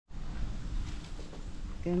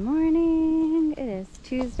Good morning. It is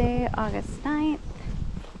Tuesday, August 9th.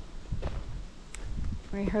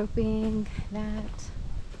 We're hoping that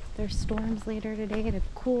there's storms later today to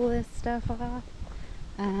cool this stuff off.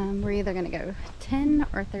 We're either going to go 10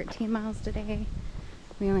 or 13 miles today.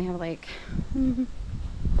 We only have like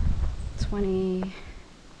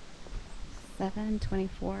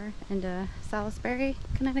 24 into Salisbury,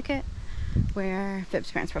 Connecticut, where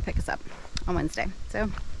Phipp's parents will pick us up on Wednesday.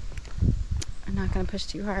 So I'm not going to push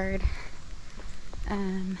too hard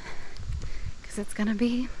because it's going to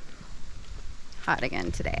be hot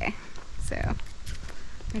again today. So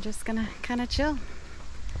we're just going to kind of chill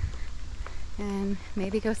and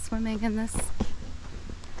maybe go swimming in this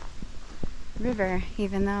river,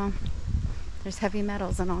 even though there's heavy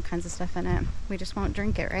metals and all kinds of stuff in it. We just won't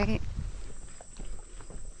drink it, right?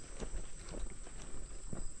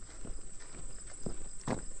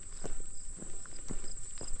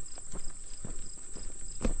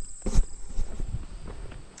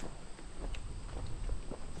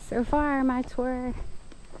 So far, my tour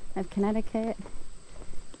of Connecticut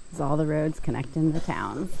is all the roads connecting the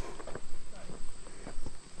towns.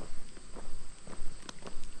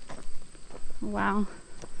 Wow.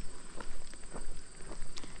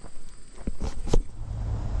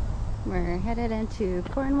 We're headed into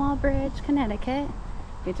Cornwall Bridge, Connecticut.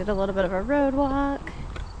 We did a little bit of a road walk.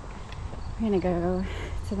 We're gonna go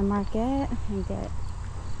to the market and get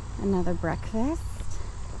another breakfast.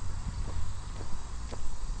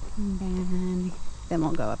 And then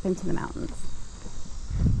we'll go up into the mountains.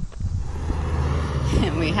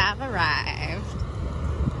 And we have arrived.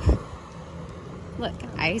 Look,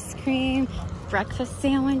 ice cream, breakfast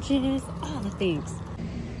sandwiches, all the things.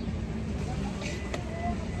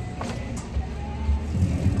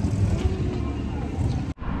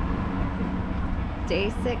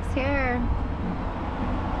 Day 6 here.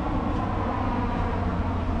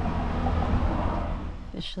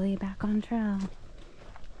 Officially back on trail.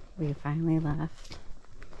 We finally left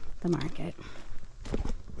the market.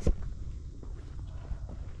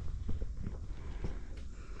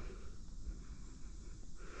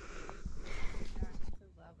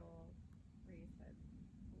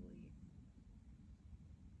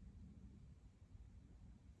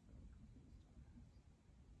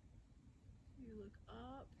 You look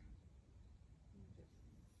up.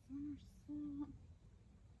 You just somersault.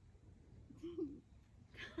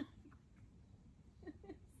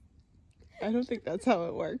 I don't think that's how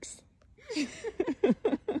it works.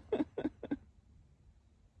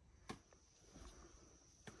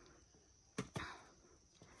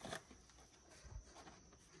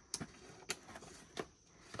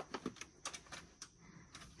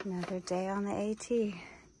 Another day on the AT.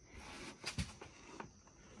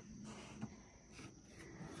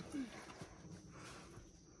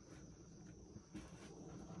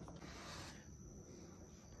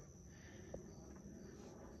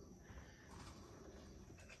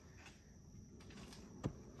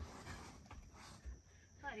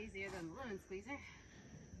 A lot easier than the lemon squeezer.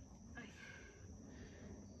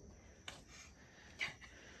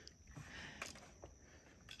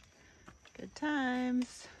 Good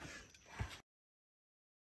times.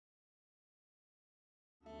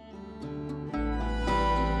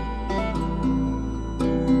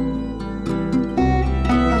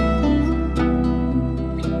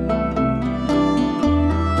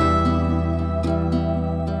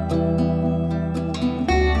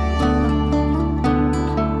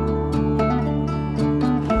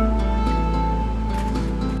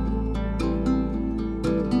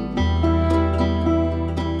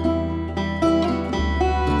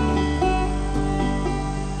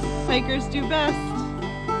 Hikers do best.